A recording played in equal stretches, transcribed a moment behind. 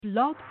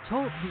Blog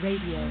Talk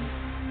Radio.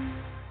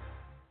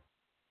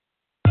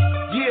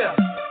 Yeah,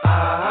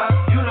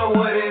 you know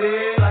what it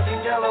is. Black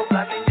and yellow,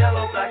 black and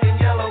yellow, black and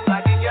yellow,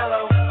 black and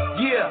yellow.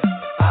 Yeah,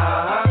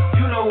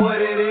 you know what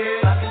it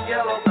is. Black and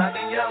yellow, black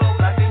and yellow,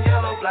 black and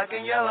yellow, black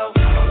and yellow.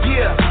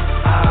 Yeah,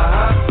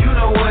 you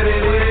know what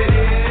it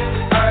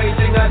is.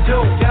 Everything I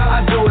do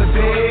it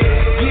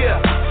big.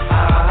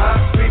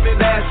 Yeah, screaming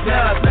that's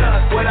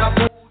nothing. When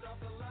I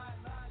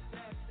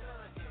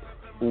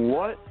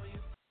What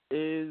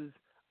is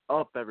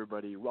up,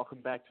 everybody? Welcome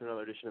back to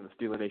another edition of the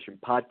SteelerNation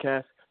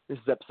Podcast. This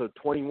is episode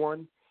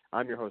 21.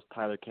 I'm your host,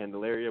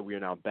 Candelaria. We are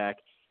now back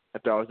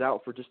after I was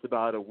out for just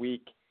about a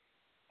week.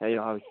 And,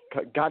 I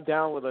got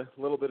down with a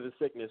little bit of a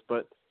sickness,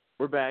 but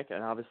we're back,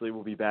 and obviously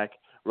we'll be back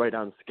right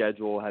on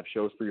schedule. We'll have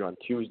shows for you on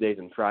Tuesdays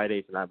and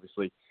Fridays, and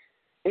obviously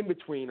in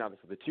between,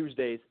 the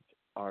Tuesdays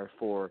are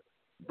for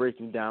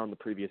breaking down the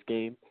previous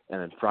game,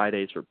 and then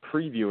Fridays for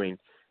previewing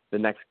the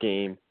next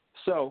game.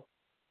 So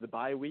the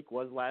bye week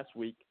was last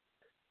week.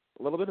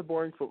 A little bit of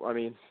boring football. I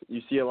mean,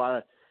 you see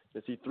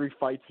 3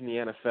 fights in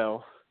the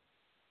NFL.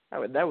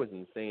 That was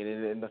insane.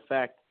 And the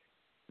fact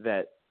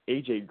that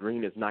A.J.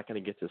 Green is not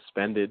going to get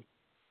suspended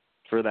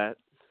for that,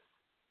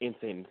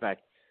 insane. In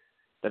fact,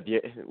 that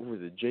was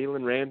it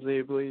Jalen Ramsey,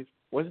 I believe?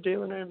 Was it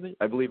Jalen Ramsey?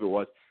 I believe it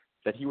was.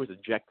 That he was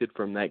ejected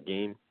from that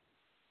game.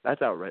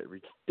 That's outright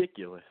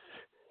ridiculous.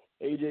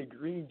 A.J.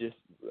 Green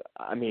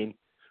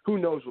who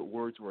knows what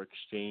words were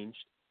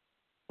exchanged.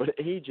 But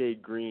A.J.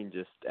 Green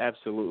just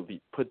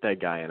absolutely put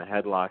that guy in a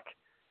headlock,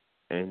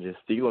 and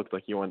he looked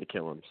like he wanted to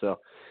kill him. So,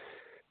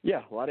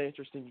 yeah, a lot of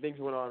interesting things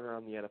went on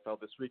around the NFL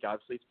this week.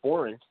 Obviously, it's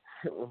boring,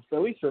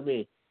 at least for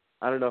me.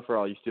 I don't know for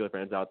all you Steeler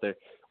fans out there,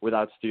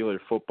 without Steeler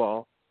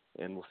football,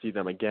 and we'll see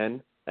them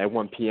again at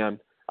 1 p.m.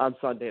 on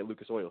Sunday at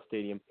Lucas Oil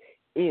Stadium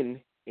in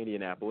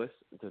Indianapolis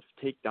to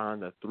take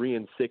on the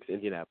 3-6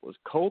 Indianapolis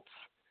Colts.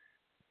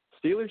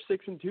 Steelers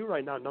 6-2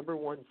 right now, number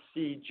one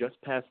seed,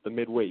 just past the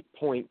midway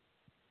point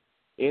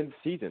in the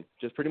season.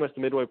 Just pretty much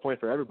the midway point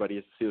for everybody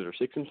is the Steelers are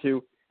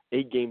 6-2,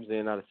 8 games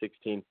in out of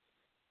 16,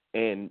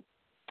 and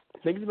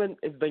things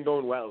have been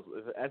going well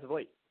as of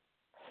late.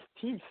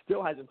 Team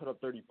still hasn't put up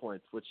 30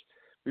 points, which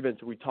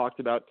we talked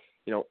about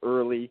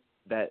early,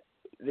 that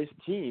this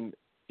team,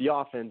 the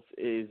offense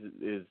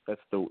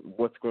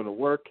what's going to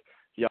work.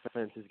 The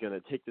offense is going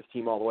to take this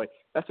team all the way.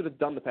 That's what it's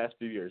done the past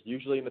few years.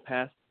 Usually in the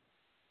past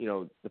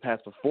few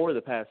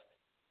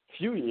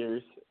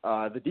years,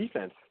 the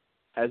defense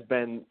has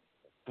been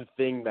the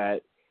thing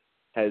that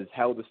has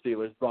held the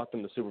Steelers, brought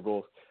them to Super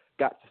Bowls,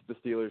 got the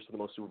Steelers to the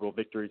most Super Bowl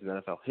victories in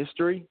NFL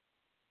history.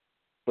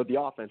 But the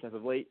offense as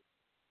of late.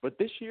 But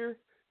this year,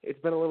 it's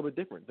been a little bit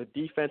different. The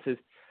defense has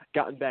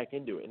gotten back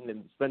into it, and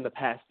it's been the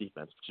pass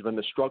defense, which has been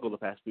the struggle the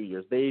past few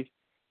years. They've,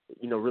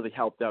 really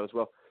helped out as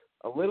well.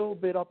 A little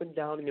bit up and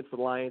down against the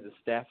Lions as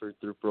Stafford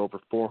threw for over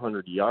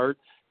 400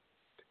 yards.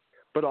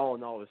 But all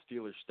in all, the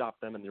Steelers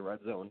stopped them in the red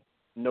zone.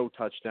 No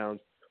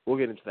touchdowns. We'll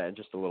get into that in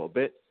just a little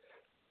bit.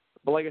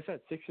 But like I said,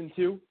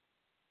 6-2,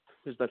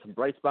 there's been some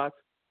bright spots.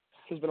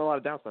 There's been a lot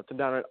of downspots. Some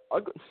downright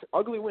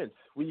ugly wins.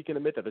 We can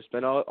admit that. There's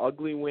been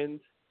ugly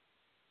wins.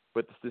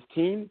 But this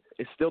team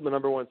is still the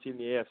number one seed in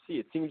the AFC.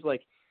 It seems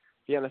like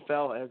the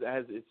NFL,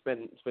 it's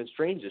been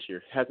strange this year.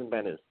 It hasn't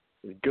been as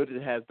good as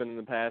it has been in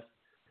the past.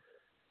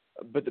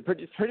 But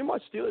pretty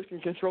much Steelers can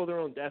control their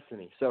own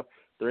destiny. So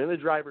they're in the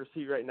driver's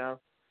seat right now.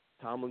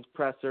 Tomlin's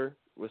presser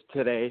was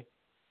today,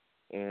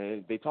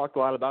 and they talked a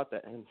lot about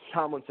that. And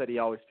Tomlin said he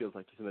always feels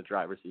like he's in the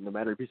driver's seat, no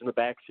matter if he's in the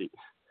back seat.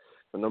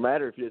 And no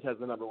matter if he just has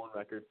the number one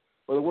record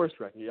or the worst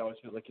record, he always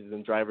feels like he's in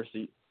the driver's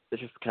seat.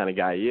 That's just the kind of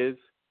guy he is.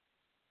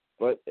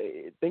 But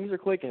things are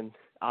clicking.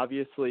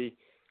 Obviously,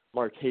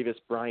 Martavis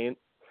Bryant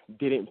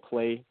didn't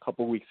play a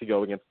couple weeks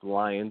ago against the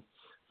Lions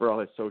for all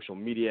his social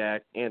media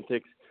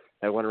antics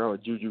that went around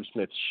with Juju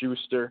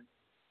Smith-Schuster.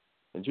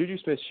 And Juju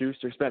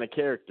Smith-Schuster's been a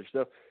character.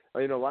 So, a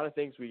lot of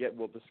things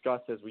we'll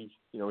discuss as we've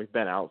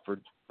been out for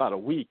about a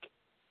week.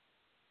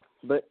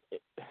 But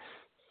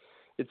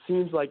it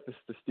seems like the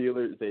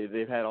Steelers,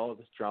 they've had all of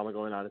this drama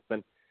going on. It's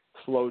been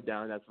slowed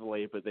down as of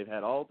late, but they've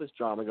had all this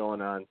drama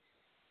going on,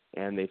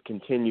 and they've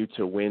continued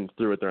to win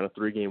through it. They're on a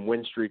 3-game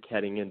win streak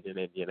heading into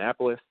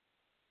Indianapolis.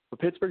 But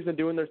Pittsburgh's been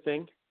doing their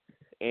thing,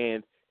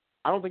 and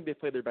I don't think they've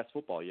played their best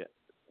football yet,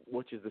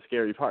 which is the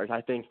scary part.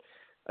 I think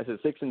as a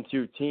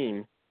 6-2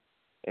 team,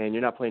 and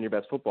you're not playing your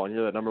best football, and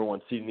you're the number one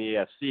seed in the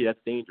AFC, that's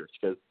dangerous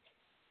because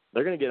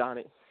they're going to get on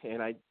it.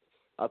 And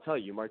I'll tell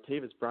you,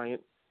 Martavis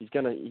Bryant, he's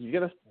gonna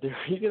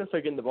start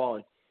getting the ball.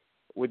 And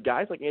with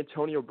guys like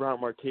Antonio Brown,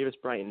 Martavis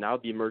Bryant, now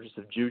the emergence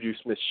of Juju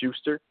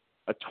Smith-Schuster,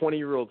 a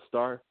 20-year-old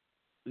star,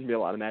 there's going to be a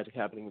lot of magic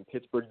happening in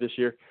Pittsburgh this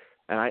year.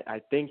 And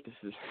I think this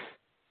is,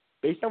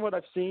 based on what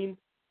I've seen,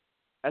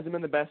 hasn't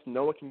been the best.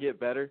 Noah can get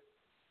better.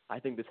 I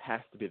think this has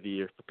to be the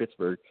year for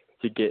Pittsburgh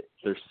to get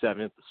their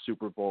 7th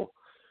Super Bowl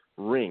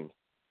ring.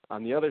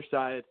 On the other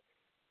side,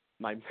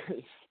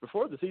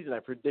 before the season, I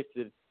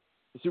predicted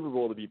the Super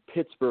Bowl to be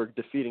Pittsburgh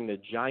defeating the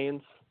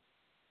Giants.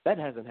 That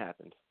hasn't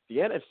happened. The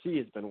NFC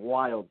has been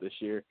wild this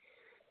year,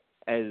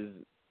 as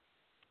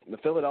The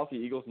Philadelphia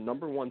Eagles,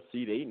 number 1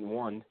 seed,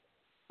 8-1.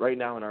 Right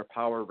now in our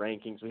power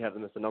rankings, we have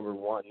them as the number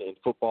 1 in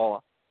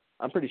football.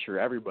 I'm pretty sure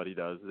everybody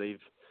does. They've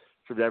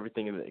proved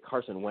everything.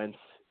 Carson Wentz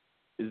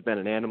has been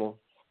an animal.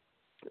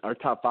 Our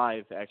top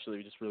 5, actually,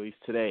 we just released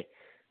today.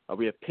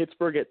 We have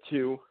Pittsburgh at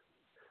 2.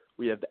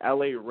 We have the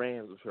LA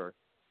Rams, which are,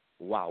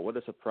 wow, what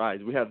a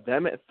surprise. We have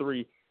them at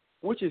 3,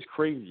 which is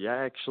crazy.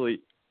 I actually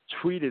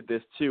tweeted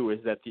this too, is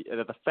that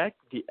the fact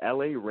that the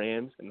LA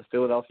Rams and the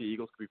Philadelphia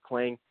Eagles could be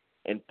playing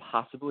in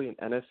possibly an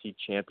NFC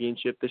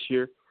championship this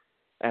year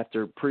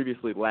after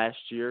previously last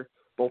year.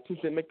 Both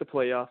teams didn't make the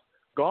playoffs.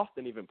 Goff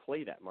didn't even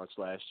play that much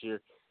last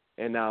year.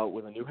 And now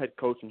with a new head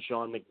coach in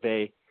Sean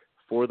McVay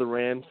for the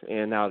Rams,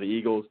 and now the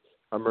Eagles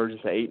emerging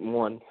to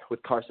 8-1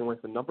 with Carson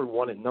Wentz, the number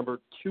 1 and number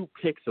 2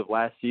 picks of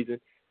last season,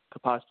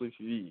 could possibly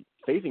be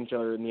facing each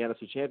other in the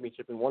NFC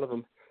Championship, and one of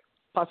them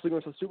possibly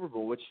going to the Super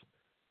Bowl, which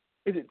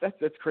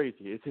that's crazy.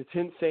 It's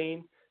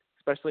insane,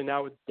 especially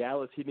now with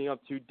Dallas heating up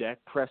too. Dak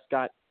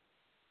Prescott,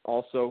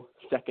 also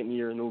second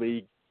year in the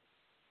league.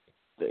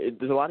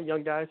 There's a lot of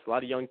young guys, a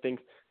lot of young things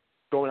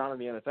going on in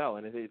the NFL,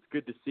 and it's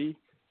good to see.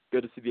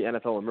 Good to see the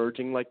NFL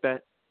emerging like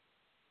that.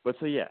 But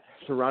to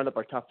round up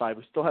our top 5,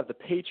 we still have the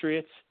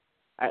Patriots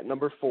at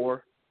number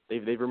 4.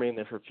 They've remained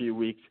there for a few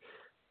weeks.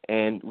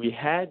 And we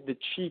had the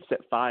Chiefs at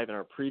 5 in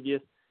our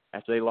previous.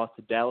 After they lost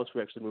to Dallas,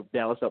 we actually moved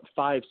Dallas up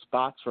 5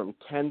 spots from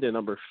 10 to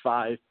number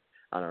 5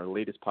 on our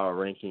latest power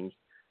rankings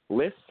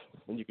list.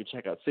 And you can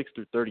check out 6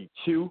 through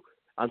 32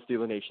 on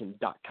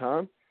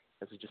SteelerNation.com,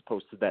 as we just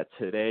posted that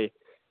today.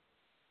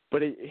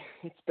 But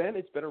it's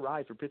been a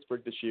ride for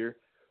Pittsburgh this year,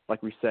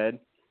 like we said.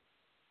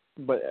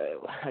 But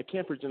I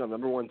can't pretend our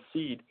number 1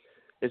 seed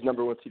is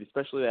number 1 seed,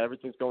 especially that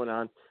everything's going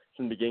on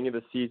from the beginning of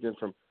the season,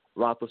 from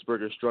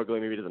Roethlisberger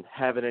struggling, maybe doesn't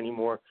have it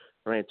anymore,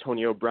 or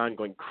Antonio Brown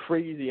going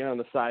crazy on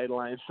the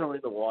sideline, throwing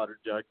the water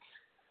jug,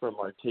 from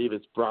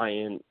Martavis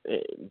Bryant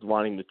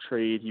wanting to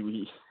trade.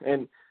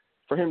 And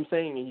for him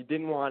saying he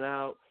didn't want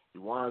out, he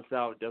wants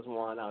out, doesn't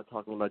want out,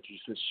 talking about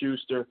Juice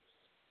Schuster,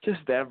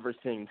 just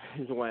everything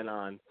that went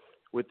on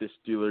with this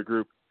Steeler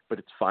group. But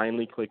it's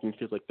finally clicking.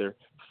 Feels like they're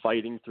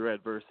fighting through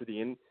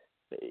adversity, and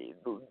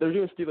they're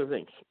doing Steeler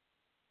things.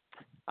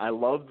 I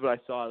loved what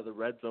I saw out of the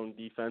red zone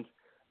defense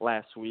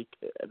last week.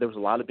 There was a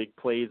lot of big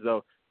plays,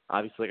 though.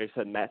 Obviously, like I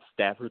said, Matt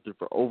Stafford threw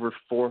for over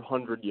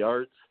 400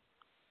 yards,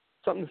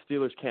 something the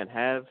Steelers can't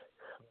have.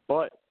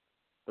 But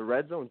the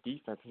red zone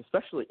defense,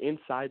 especially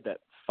inside that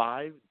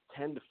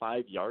 10 to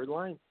 5 yard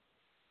line,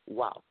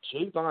 wow.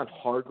 Javon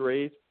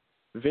Hargrave,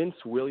 Vince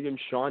Williams,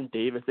 Sean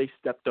Davis, they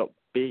stepped up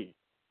big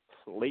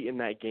late in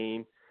that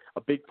game.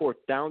 A big 4th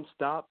down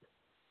stop,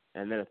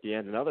 and then at the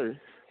end, another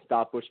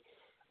stop, which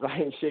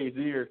Ryan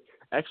Shazier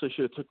actually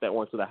should have took that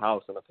one to the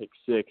house on a pick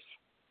 6.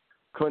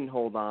 Couldn't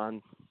hold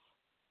on.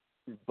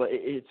 But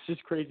it's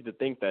just crazy to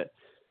think that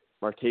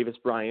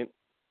Martavis Bryant,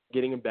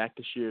 getting him back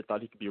this year,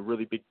 thought he could be a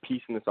really big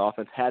piece in this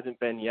offense. Hasn't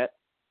been yet.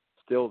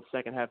 Still the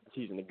second half of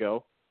the season to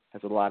go.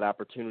 Has a lot of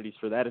opportunities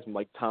for that, as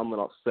Mike Tomlin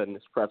also said in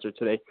his presser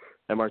today,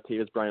 that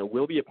Martavis Bryant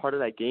will be a part of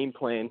that game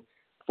plan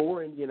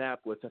for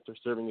Indianapolis after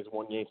serving his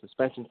 1-game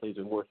suspension. So he's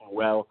been working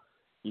well.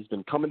 He's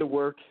been coming to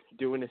work,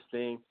 doing his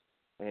thing,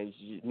 and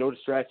no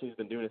distractions. He's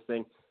been doing his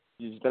thing.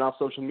 He's been off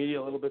social media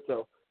a little bit,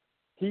 so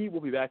he will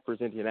be back for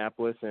his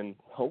Indianapolis, and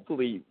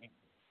hopefully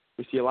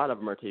we see a lot of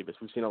Martavis.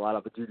 We've seen a lot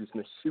of the Juju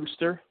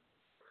Smith-Schuster,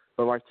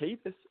 but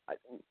Martavis,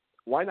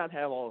 why not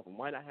have all of them?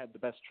 Why not have the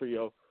best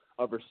trio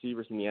of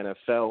receivers in the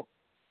NFL?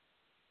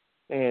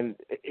 And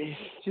it's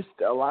just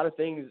a lot of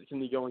things can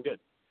be going good.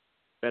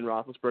 Ben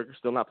Roethlisberger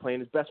still not playing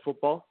his best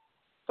football.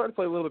 Starting to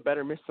play a little bit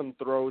better, missed some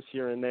throws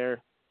here and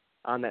there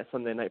on that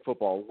Sunday Night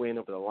Football win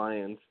over the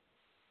Lions.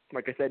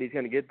 Like I said, he's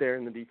going to get there,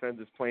 and the defense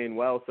is playing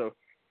well. So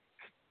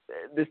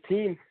this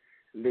team,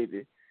 they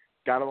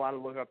got a lot to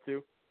look up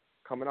to.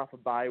 Coming off a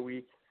bye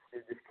week,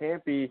 it just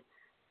can't be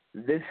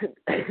this.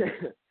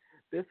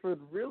 This would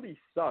really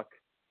suck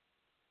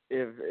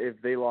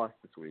if they lost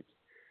this week.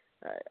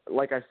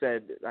 Like I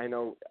said, I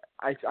know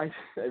I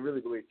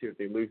really believe too if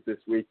they lose this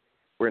week,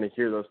 we're going to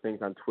hear those things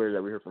on Twitter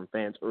that we heard from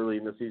fans early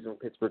in the season when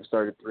Pittsburgh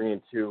started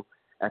 3-2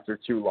 after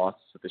 2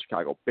 losses with the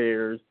Chicago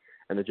Bears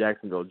and the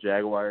Jacksonville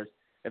Jaguars.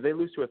 If they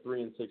lose to a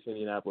 3-6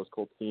 Indianapolis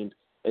Colts team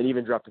and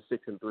even drop to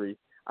 6-3,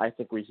 I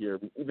think we hear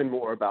even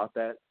more about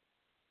that.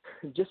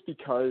 Just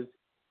because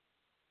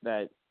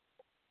that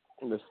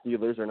the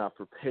Steelers are not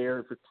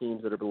prepared for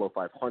teams that are below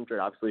 500.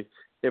 Obviously,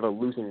 they have a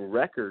losing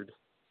record.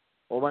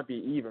 Well, it might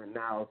be even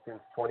now since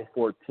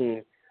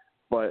 2014,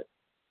 but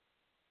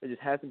it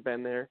just hasn't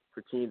been there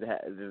for teams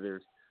that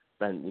there's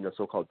been,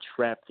 so-called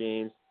trap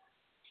games.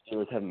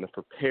 Steelers haven't been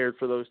prepared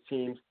for those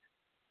teams.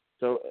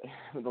 So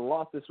the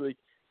loss this week,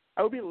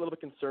 I would be a little bit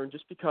concerned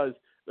just because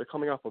they're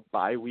coming off a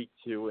bye week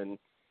too, and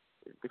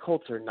the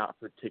Colts are not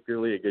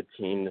particularly a good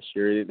team this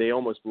year. They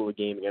almost blew a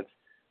game against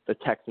the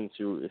Texans,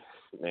 who,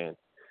 man,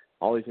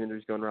 all these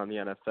injuries going around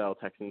the NFL.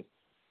 Texans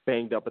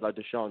banged up without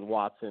Deshaun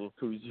Watson,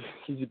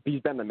 he's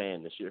been the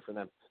man this year for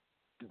them.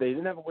 They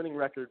didn't have a winning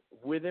record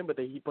with him, but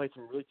he played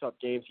some really tough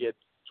games.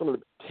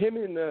 Him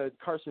and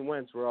Carson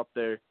Wentz were up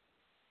there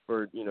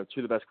for, two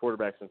of the best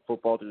quarterbacks in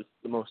football. There's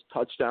the most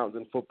touchdowns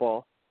in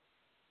football.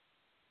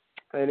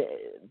 And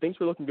things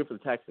were looking good for the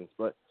Texans,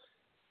 but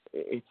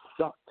it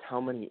sucked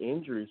how many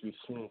injuries we've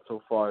seen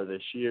so far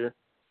this year.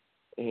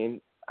 And,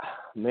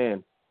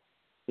 man,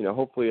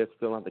 hopefully it's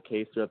still not the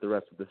case throughout the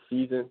rest of the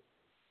season.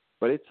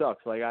 But it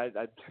sucks.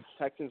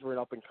 Texans were an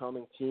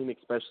up-and-coming team,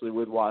 especially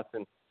with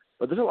Watson.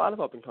 But there's a lot of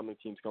up-and-coming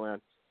teams going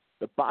on.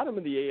 The bottom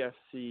of the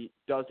AFC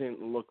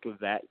doesn't look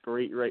that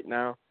great right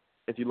now.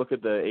 If you look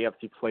at the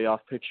AFC playoff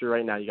picture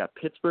right now, you got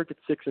Pittsburgh at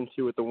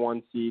 6-2 at the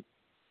 1 seed,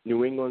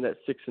 New England at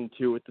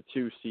 6-2 at the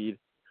 2 seed,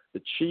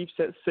 the Chiefs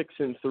at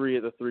 6-3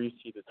 at the 3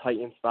 seed, the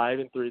Titans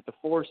 5-3 at the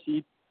 4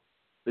 seed,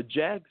 the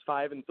Jags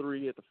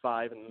 5-3 at the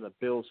 5, and then the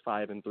Bills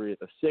 5-3 at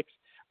the 6.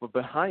 But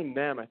behind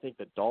them, I think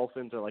the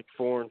Dolphins are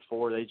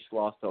 4-4. They just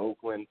lost to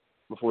Oakland.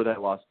 Before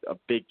that, lost a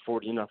big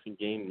 40-0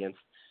 game against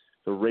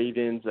the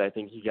Ravens. I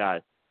think you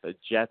got the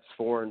Jets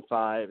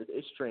 4-5.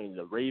 It's strange.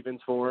 The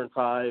Ravens 4-5.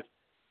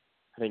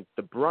 I think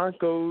the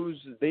Broncos,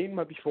 they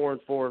might be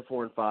 4-4,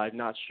 4-5,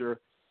 not sure.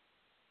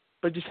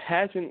 But just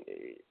hasn't.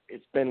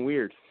 It's been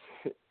weird.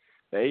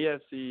 The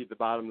AFC, the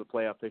bottom of the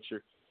playoff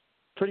picture,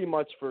 pretty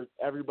much for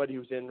everybody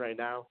who's in right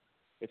now,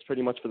 it's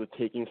pretty much for the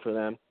taking for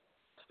them.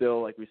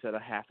 Still, like we said, a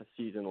half a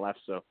season left,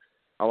 so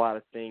a lot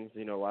of things,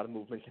 a lot of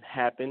movement can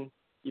happen,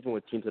 even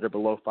with teams that are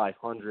below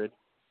 500.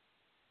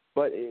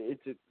 But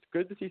it's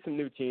good to see some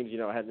new teams,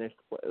 having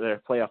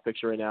their playoff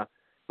picture right now.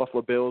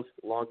 Buffalo Bills,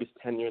 longest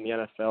tenure in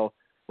the NFL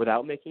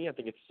without making it. I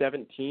think it's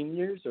 17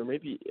 years, or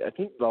maybe I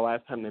think the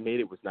last time they made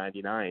it was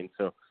 99.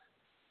 So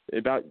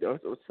about,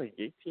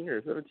 it's 18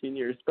 or 17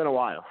 years. It's been a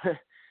while.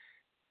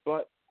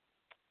 But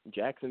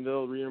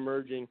Jacksonville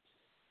reemerging.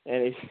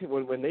 And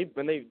when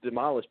they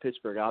demolished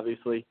Pittsburgh,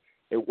 obviously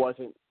it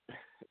wasn't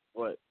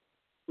what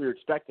we were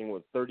expecting,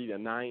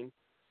 30-9.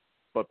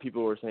 But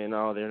people were saying,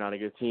 "Oh, they're not a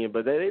good team."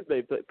 But they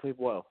played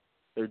well.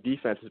 Their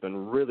defense has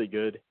been really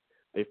good.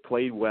 They've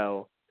played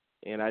well,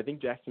 and I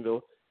think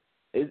Jacksonville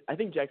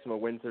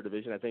wins their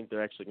division. I think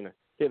they're actually going to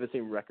have the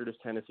same record as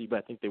Tennessee, but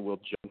I think they will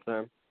jump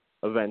them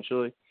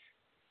eventually.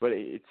 But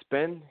it's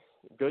been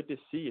good to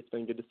see. It's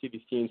been good to see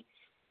these teams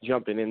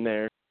jumping in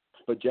there.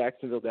 But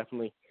Jacksonville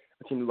definitely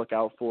a team to look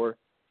out for.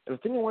 And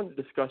the thing I wanted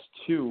to discuss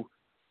too,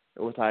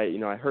 which I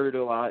heard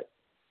a lot,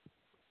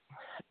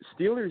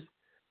 Steelers,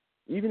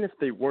 even if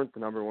they weren't the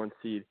number 1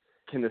 seed,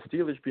 can the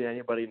Steelers beat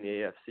anybody in the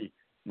AFC?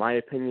 My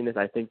opinion is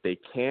I think they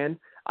can.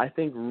 I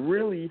think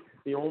really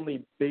the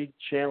only big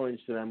challenge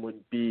to them would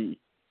be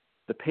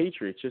the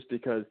Patriots, just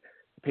because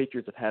the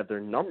Patriots have had their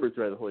numbers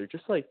right the whole year.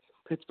 Just like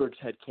Pittsburgh's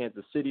had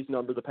Kansas City's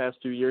number the past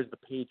 2 years, the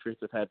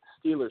Patriots have had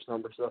the Steelers'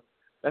 number. So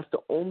that's the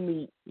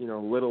only,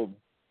 little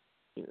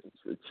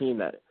team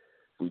that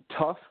will be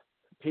tough.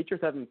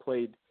 Patriots haven't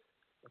played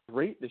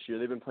great this year.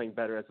 They've been playing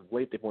better as of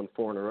late. They've won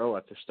 4 in a row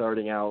after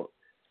starting out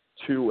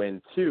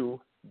 2-2.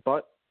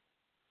 But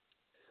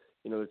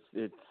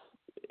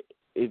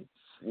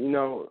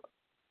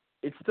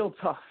it's still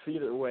tough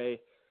either way.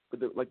 But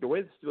the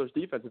way the Steelers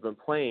defense has been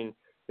playing,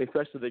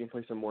 especially if they can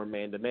play some more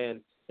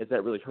man-to-man, is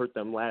that really hurt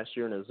them last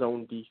year in a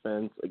zone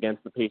defense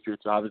against the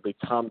Patriots. Obviously,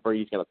 Tom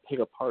Brady's going to pick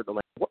apart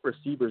what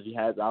receivers he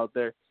has out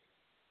there.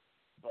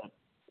 But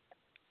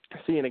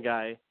seeing a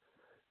guy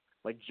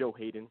like Joe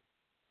Hayden,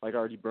 like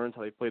Artie Burns,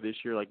 how they played this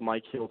year, like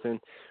Mike Hilton,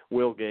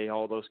 Will Gay,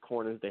 all those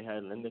corners they had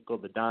in the nickel,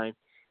 the dime,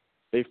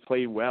 they've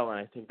played well, and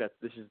I think that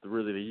this is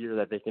really the year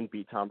that they can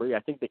beat Tom Brady. I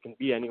think they can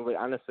beat anybody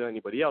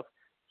else.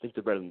 I think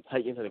they're better than the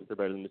Titans. I think they're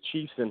better than the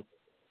Chiefs. And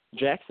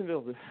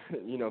Jacksonville,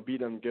 beat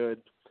them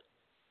good.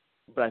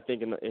 But I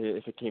think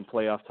if it came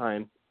playoff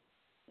time,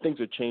 things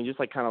would change. It's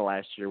like kind of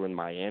last year when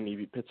Miami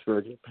beat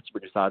Pittsburgh.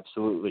 Pittsburgh just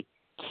absolutely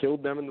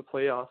killed them in the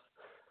playoffs.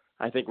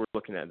 I think we're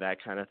looking at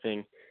that kind of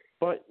thing.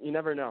 But you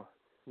never know.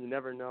 You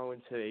never know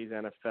in today's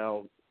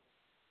NFL.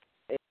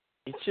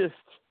 It's just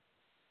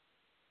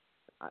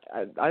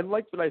I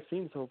like what I've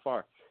seen so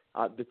far.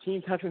 The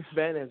teams haven't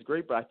been as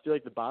great, but I feel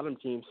like the bottom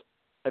teams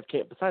have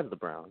came besides the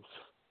Browns.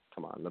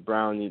 Come on, the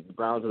Browns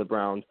are the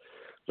Browns,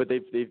 but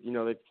they've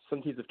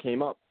some teams have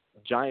came up.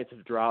 Giants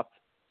have dropped.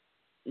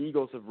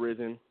 Eagles have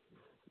risen.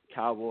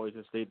 Cowboys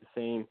have stayed the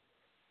same.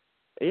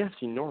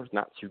 AFC North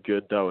not too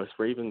good though. It's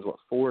Ravens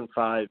 4-5,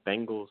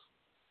 Bengals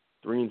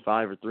 3-5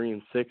 or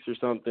 3-6 or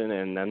something,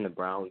 and then the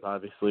Browns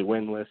obviously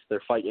winless.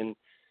 They're fighting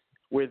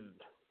with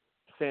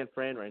San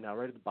Fran right now,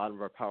 right at the bottom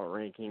of our power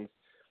rankings.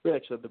 We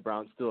actually have the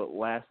Browns still at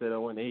last at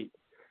 0-8,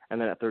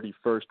 and then at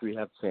 31st we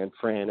have San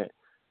Fran at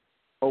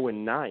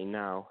 0-9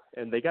 now,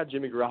 and they got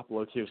Jimmy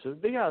Garoppolo too, so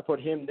they got to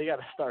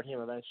start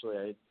him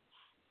eventually.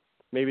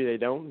 Maybe they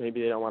don't.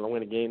 Maybe they don't want to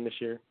win a game this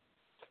year,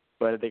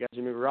 but they got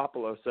Jimmy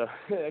Garoppolo. So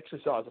I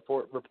actually saw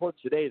a report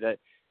today that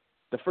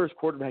the first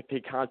quarterback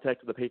they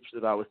contacted the Patriots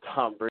about was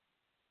Tom Brady.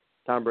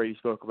 Tom Brady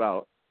spoke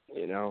about,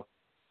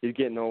 he's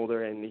getting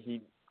older, and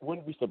he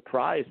wouldn't be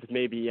surprised if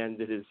maybe he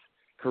ended his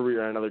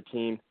career on another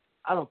team.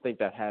 I don't think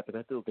that happened.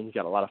 I still think he's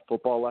got a lot of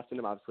football left in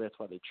him. Obviously, that's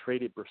why they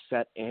traded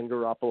Brissett and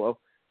Garoppolo,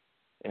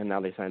 and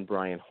now they signed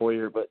Brian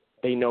Hoyer. But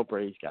they know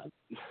Brady's got,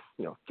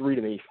 3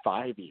 to maybe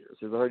 5 years.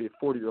 He's already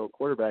a 40-year-old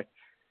quarterback.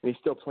 and he's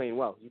still playing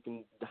well. You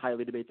can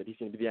highly debate that he's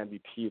going to be the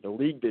MVP of the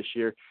league this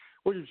year,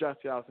 which is just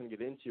what I was going to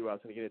get into. I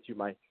was going to get into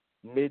my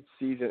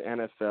mid-season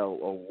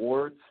NFL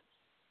awards.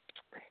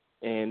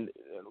 And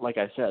like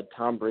I said,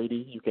 Tom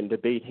Brady, you can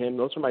debate him.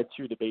 Those are my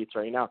two debates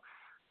right now.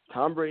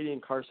 Tom Brady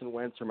and Carson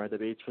Wentz are my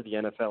debates for the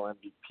NFL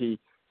MVP.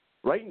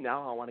 Right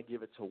now, I want to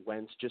give it to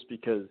Wentz just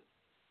because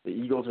the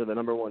Eagles are the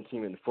number one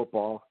team in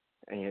football,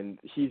 and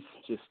he's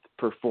just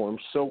performed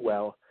so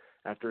well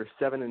after a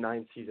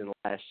 7-9 season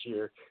last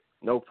year.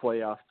 No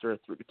playoffs, or a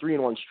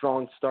 3-1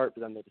 strong start,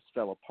 but then they just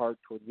fell apart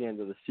towards the end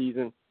of the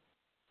season.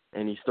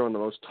 And he's thrown the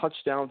most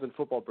touchdowns in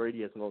football.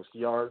 Brady has the most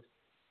yards.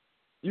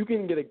 You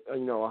can get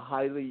a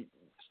highly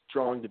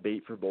strong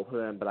debate for both of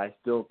them, but I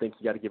still think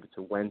you got to give it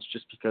to Wentz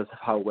just because of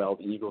how well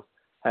the Eagles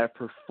have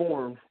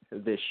performed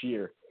this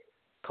year.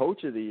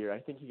 Coach of the year, I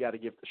think you got to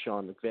give it to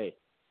Sean McVay.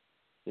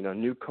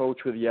 New coach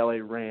with the LA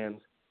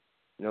Rams.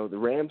 The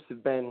Rams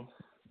have been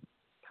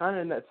kind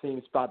of in that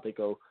same spot. They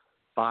go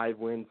 5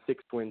 wins,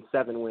 6 wins,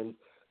 7 wins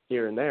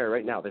here and there.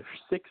 Right now, they're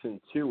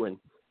 6-2, and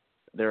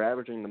they're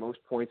averaging the most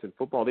points in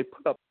football. They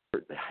put up,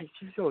 I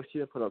see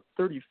them put up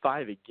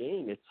 35 a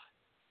game.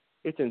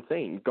 It's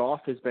insane.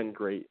 Goff has been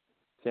great.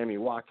 Sammy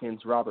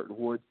Watkins, Robert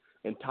Woods,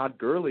 and Todd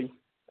Gurley,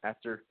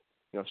 after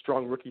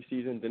strong rookie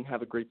season, didn't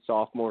have a great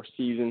sophomore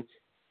season,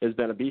 has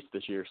been a beast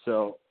this year.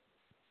 So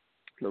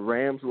the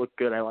Rams look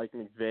good. I like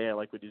McVay. I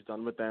like what he's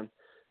done with them.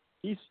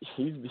 He's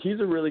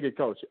a really good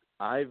coach.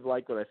 I've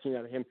liked what I've seen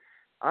out of him.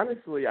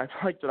 Honestly, I've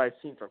liked what I've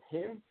seen from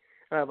him,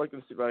 and I've liked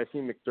what I've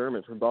seen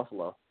McDermott from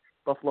Buffalo.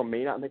 Buffalo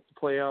may not make the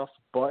playoffs,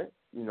 but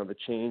the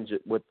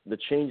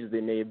changes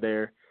they made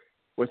there,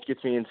 which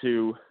gets me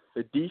into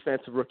the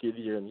defensive rookie of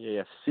the year in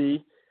the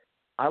AFC.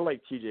 I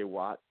like T.J.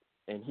 Watt,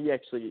 and he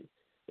actually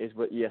is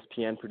what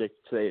ESPN predicted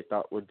today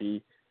thought would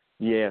be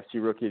the AFC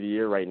rookie of the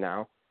year right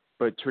now.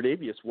 But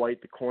Tre'Davious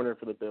White, the corner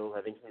for the Bills,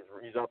 I think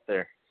he's up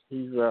there.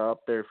 He's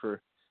up there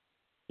for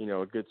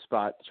a good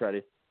spot to try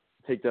to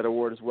take that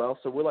award as well.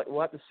 So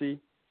we'll have to see.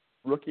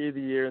 Rookie of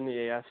the year in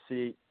the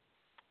AFC.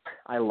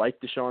 I like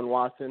Deshaun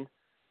Watson.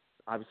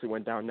 Obviously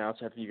went down now,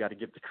 so I think you got to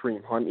give it to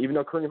Kareem Hunt. Even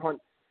though Kareem Hunt,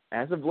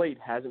 as of late,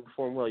 hasn't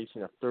performed well. You've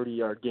seen a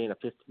 30-yard gain, a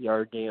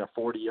 50-yard gain, a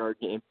 40-yard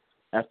gain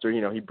after,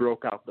 he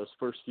broke out those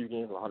first few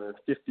games,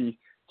 150,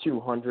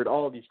 200,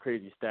 all of these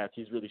crazy stats.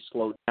 He's really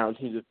slowed down.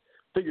 He's just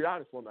figured out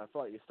his slow down. I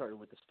thought he started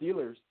with the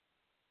Steelers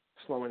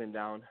slowing him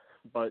down,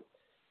 but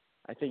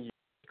I think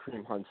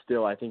Kareem Hunt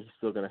still, I think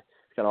he's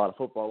got a lot of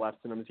football left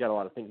in him. He's got a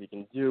lot of things he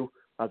can do,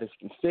 a lot of things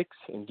he can fix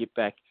and get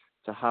back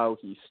to how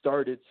he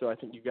started. So I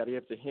think you got to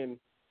give it to him,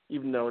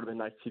 even though it would have been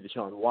nice to see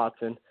Deshaun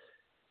Watson.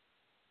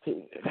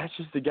 That's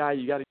just the guy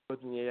you got to go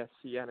with in the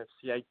AFC,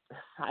 NFC.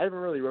 I haven't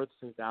really wrote this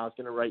thing down. I was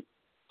going to write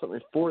something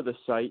for the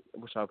site,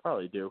 which I'll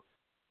probably do.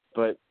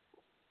 But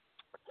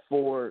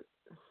for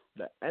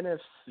the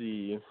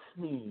NFC,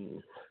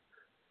 I'm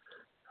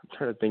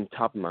trying to think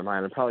top of my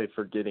mind. I'm probably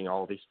forgetting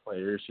all these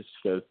players just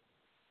because,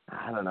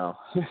 I don't know.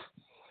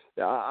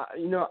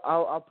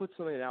 I'll put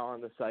something out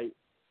on the site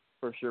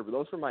for sure. But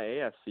those are my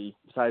AFC,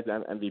 besides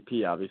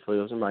MVP, obviously.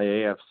 Those are my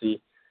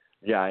AFC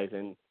guys.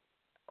 And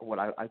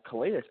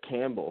Calais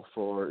Campbell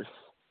for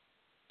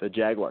the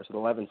Jaguars with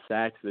 11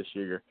 sacks this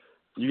year.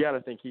 You got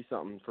to think he's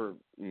something for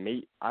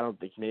me. I don't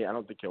think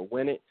he'll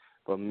win it,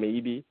 but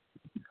maybe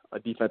a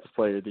defensive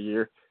player of the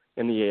year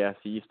in the AFC.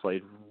 He's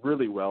played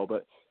really well,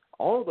 but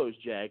all of those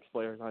Jags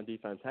players on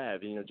defense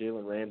have.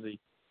 Jalen Ramsey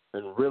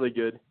been really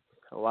good.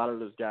 A lot of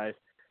those guys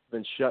have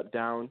been shut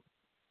down.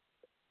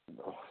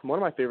 One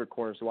of my favorite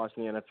corners to watch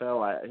in the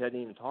NFL, I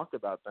hadn't even talked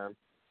about them,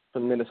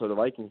 from the Minnesota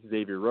Vikings,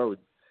 Xavier Rhodes.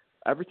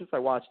 Ever since I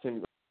watched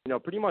him,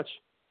 pretty much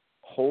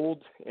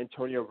hold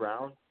Antonio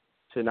Brown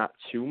to not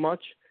too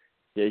much.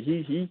 Yeah,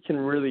 he can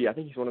really, I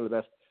think he's one of the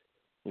best,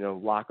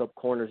 lock-up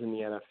corners in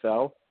the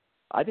NFL.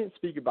 I didn't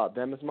speak about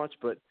them as much,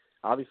 but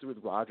obviously with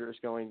Rodgers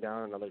going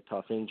down, another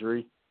tough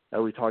injury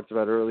that we talked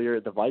about earlier,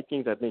 the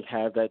Vikings, I think,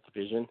 have that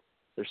division.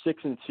 They're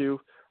 6-2.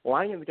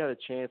 Lions got a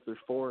chance. They're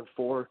 4-4.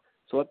 So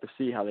we'll have to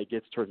see how they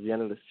get towards the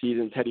end of the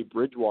season. Teddy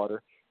Bridgewater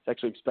is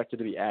actually expected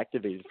to be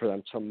activated for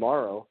them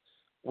tomorrow,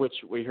 which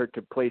we heard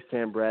could play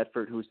Sam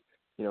Bradford, who's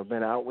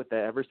been out with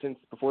that ever since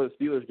before the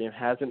Steelers game,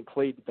 hasn't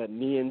played with that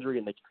knee injury,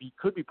 and he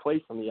could be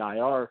placed on the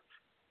IR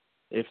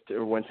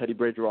when Teddy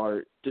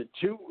Bridgewater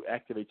to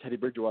activate Teddy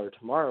Bridgewater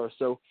tomorrow.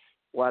 So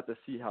we'll have to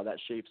see how that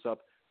shapes up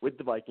with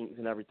the Vikings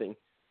and everything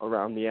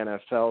around the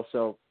NFL.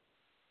 So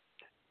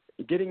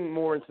getting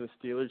more into the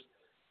Steelers,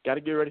 got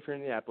to get ready for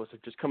Indianapolis. They're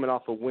just coming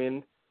off a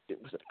win.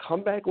 It was a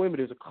comeback win,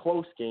 but it was a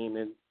close game,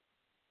 and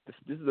this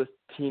is the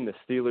team the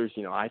Steelers,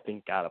 I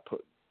think they're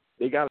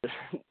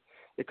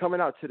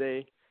coming out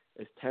today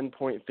as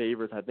 10-point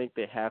favorites. I think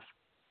they have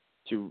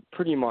to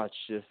pretty much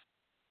just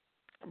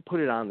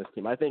put it on this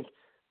team. I think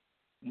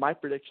my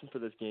prediction for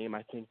this game,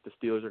 I think the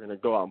Steelers are going to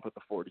go out and put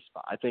the 40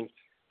 spot. I think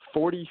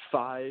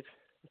 45-20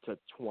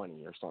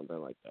 or something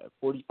like that.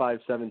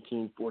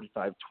 45-17,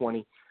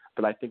 45-20.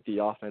 But I think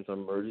the offense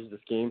emerges this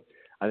game.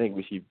 I think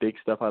we see big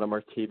stuff out of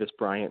Martavis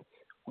Bryant.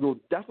 We'll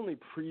definitely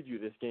preview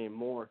this game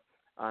more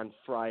on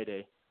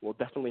Friday. We'll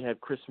definitely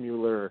have Chris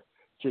Mueller,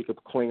 Jacob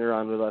Klinger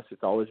on with us.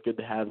 It's always good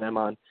to have them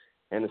on.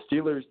 And the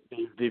Steelers,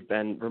 they've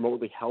been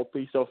remotely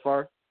healthy so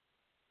far.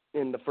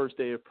 In the first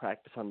day of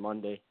practice on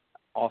Monday,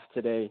 off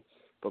today,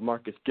 but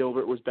Marcus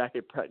Gilbert was back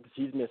at practice.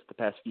 He's missed the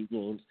past few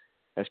games,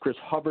 as Chris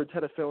Hubbard's had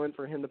to fill in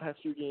for him the past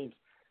few games.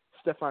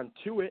 Stephon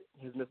Tuitt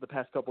has missed the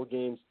past couple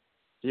games.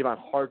 Javon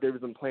Hargrave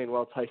has been playing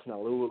well. Tyson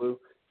Alualu,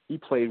 he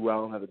played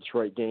well in the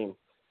Detroit game.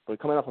 But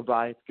coming off a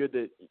bye, it's good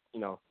to,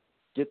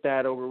 get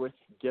that over with,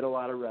 get a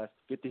lot of rest,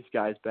 get these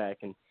guys back,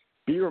 and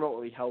be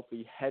remotely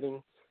healthy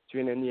heading to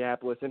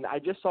Indianapolis. And I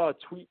just saw a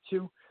tweet,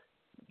 too.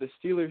 The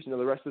Steelers,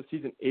 the rest of the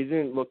season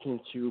isn't looking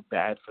too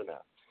bad for them.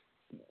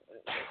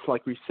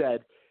 Like we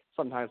said,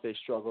 sometimes they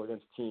struggle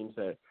against teams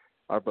that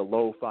are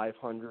below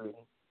 500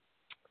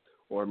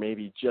 or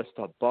maybe just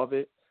above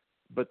it.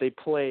 But they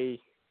play,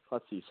 so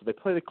they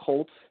play the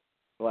Colts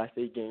the last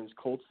 8 games.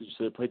 Colts,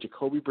 so they play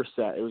Jacoby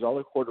Brissett. It was all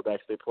the quarterbacks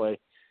they play.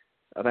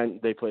 And then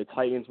they play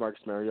Titans,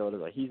 Marcus Mariota.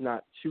 Like, he's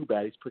not too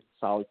bad. He's a pretty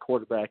solid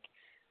quarterback.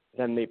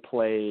 Then they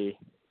play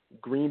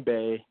Green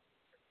Bay,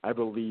 I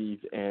believe.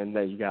 And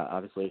then you got,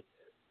 obviously,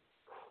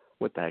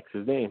 what the heck's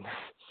his name?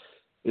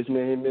 His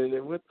name is,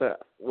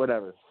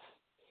 whatever.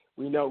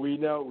 We know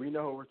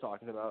who we're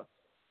talking about.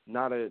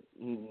 Not a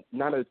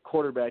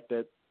quarterback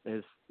that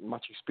has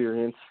much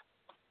experience.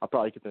 I'll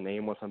probably get the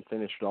name once I'm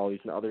finished with all these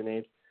other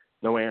names.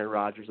 No Aaron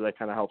Rodgers, so that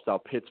kind of helps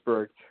out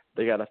Pittsburgh.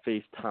 They got to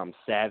face Tom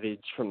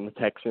Savage from the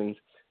Texans.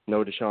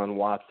 No Deshaun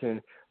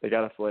Watson. They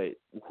got to play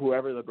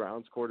whoever the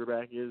Browns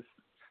quarterback is.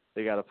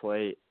 They got to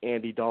play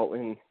Andy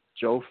Dalton,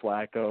 Joe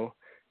Flacco.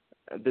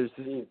 There's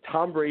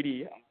Tom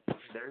Brady.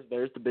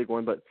 There's the big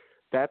one, but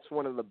that's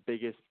one of the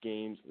biggest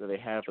games that they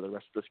have for the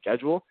rest of the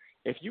schedule.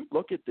 If you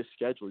look at the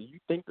schedule, you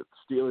think that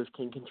the Steelers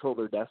can control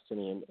their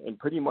destiny and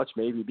pretty much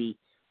maybe be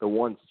the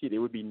 1 seed. It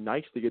would be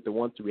nice to get the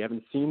 1 seed. We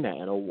haven't seen that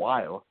in a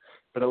while.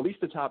 But at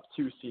least the top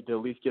 2 seed to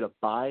at least get a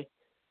bye.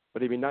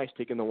 But it'd be nice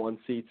taking the 1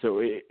 seed. So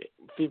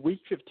Week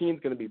 15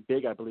 is going to be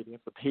big, I believe,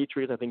 against the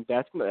Patriots. I think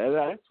that's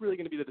really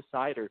going to be the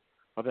decider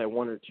of that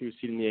 1 or 2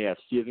 seed in the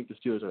AFC. I think the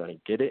Steelers are going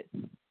to get it.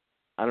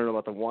 I don't know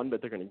about the 1,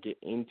 but they're going to get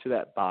into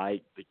that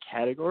bye the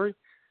category.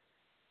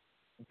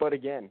 But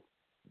again,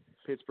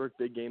 Pittsburgh,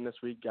 big game this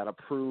week. Got to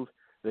prove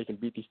they can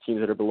beat these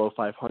teams that are below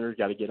 500.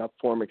 Got to get up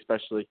for them,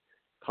 especially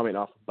coming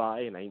off a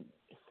bye. And I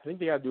think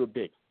they got to do it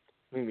big.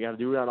 I think they got to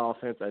do it on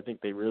offense. I think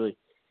they really,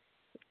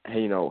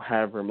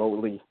 have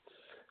remotely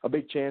a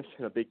big chance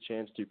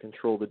to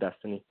control the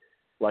destiny,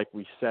 like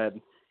we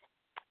said.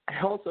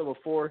 Also,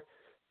 before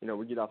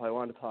we get off, I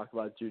wanted to talk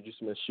about Juju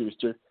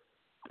Smith-Schuster.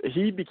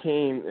 He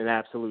became an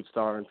absolute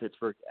star in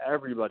Pittsburgh.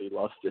 Everybody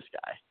loves this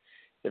guy.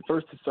 At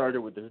first, it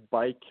started with his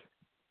bike.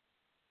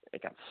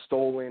 It got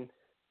stolen,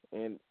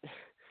 and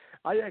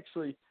I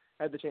actually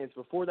had the chance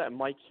before that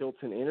Mike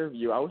Hilton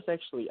interview. I was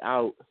actually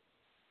out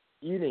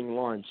eating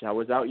lunch. I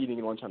was out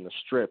eating lunch on the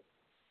Strip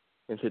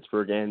in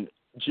Pittsburgh, and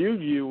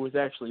Juju was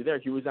actually there.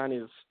 He was on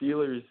his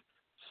Steelers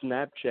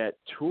Snapchat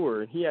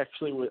tour, and he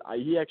actually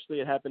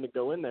had happened to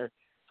go in there,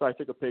 so I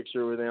took a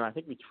picture with him. I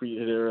think we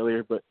tweeted it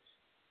earlier, but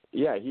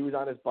yeah, he was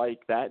on his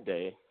bike that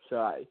day.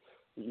 So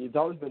it's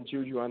always been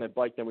Juju on that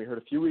bike. Then we heard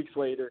a few weeks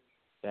later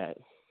that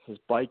his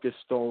bike is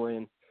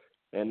stolen,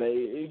 and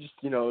it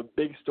just a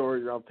big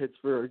story around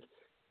Pittsburgh.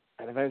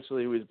 And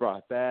eventually he was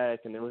brought back,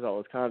 and there was all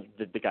this kind of,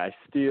 did the guy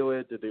steal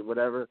it? Did they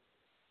whatever?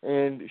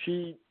 And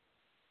he,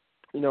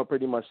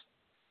 pretty much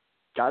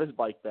got his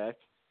bike back,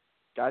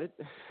 got it.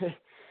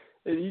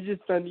 He's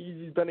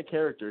been a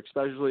character,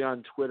 especially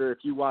on Twitter. If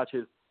you watch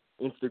his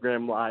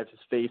Instagram lives, his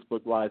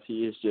Facebook lives,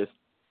 he is just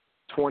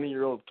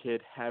 20-year-old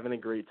kid having a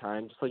great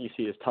time. Just like you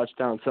see his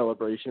touchdown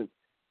celebration,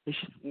 he's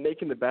just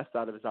making the best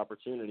out of his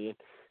opportunity. And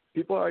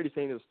people are already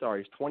saying to the star,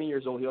 he's 20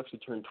 years old. He'll actually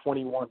turn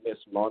 21 this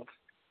month.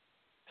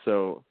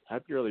 So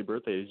happy early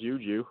birthday to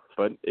Juju.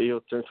 But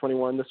he'll turn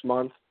 21 this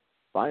month.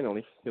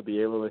 Finally, he'll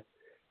be able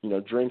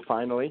to, drink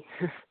finally.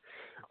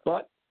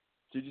 But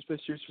Juju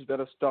Smith-Schuster's been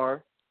a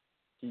star.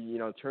 He,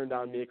 turned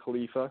down Mia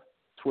Khalifa,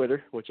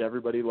 Twitter, which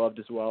everybody loved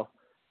as well.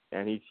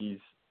 And he's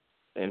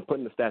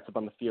putting the stats up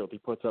on the field. He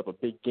puts up a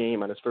big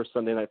game on his first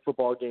Sunday Night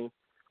Football game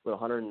with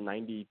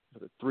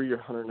 193 or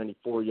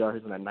 194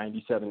 yards and a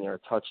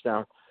 97-yard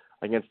touchdown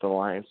against the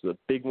Lions. So a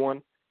big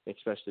one,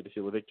 especially to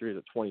seal the victory.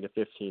 It's a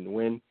 20-15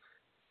 win.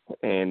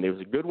 And it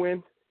was a good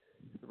win.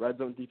 The red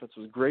zone defense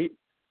was great.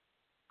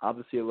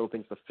 Obviously, a little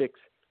things to fix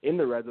in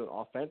the red zone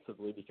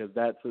offensively because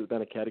that's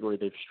been a category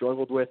they've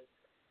struggled with.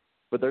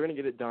 But they're going to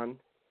get it done.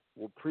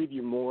 We'll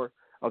preview more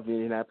of the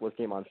Indianapolis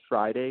game on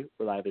Friday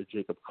with either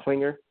Jacob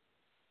Klinger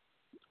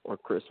or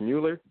Chris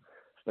Mueller.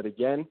 But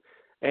again,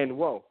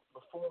 before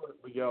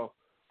we go,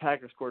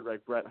 Packers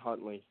quarterback Brett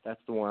Hundley,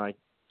 that's the one I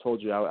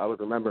told you I would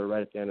remember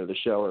right at the end of the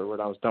show or when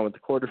I was done with the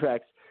quarterbacks.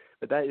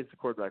 But that is the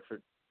quarterback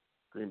for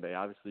Green Bay.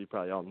 Obviously, you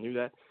probably all knew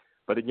that.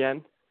 But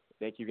again,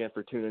 thank you again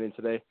for tuning in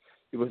today.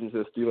 You listen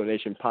to the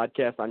SteelerNation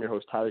Podcast. I'm your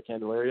host, Tyler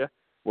Candelaria.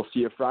 We'll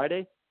see you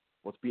Friday.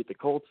 Let's beat the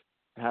Colts.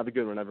 Have a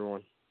good one,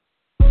 everyone.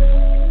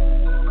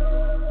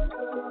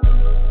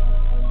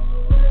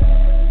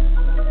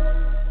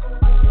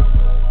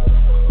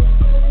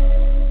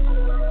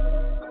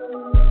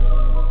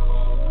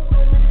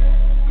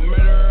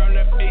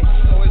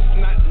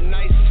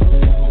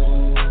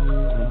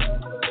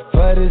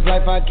 but it's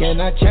life I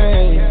cannot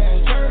change.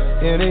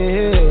 In the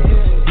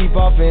hill, deep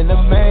off in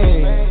the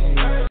main.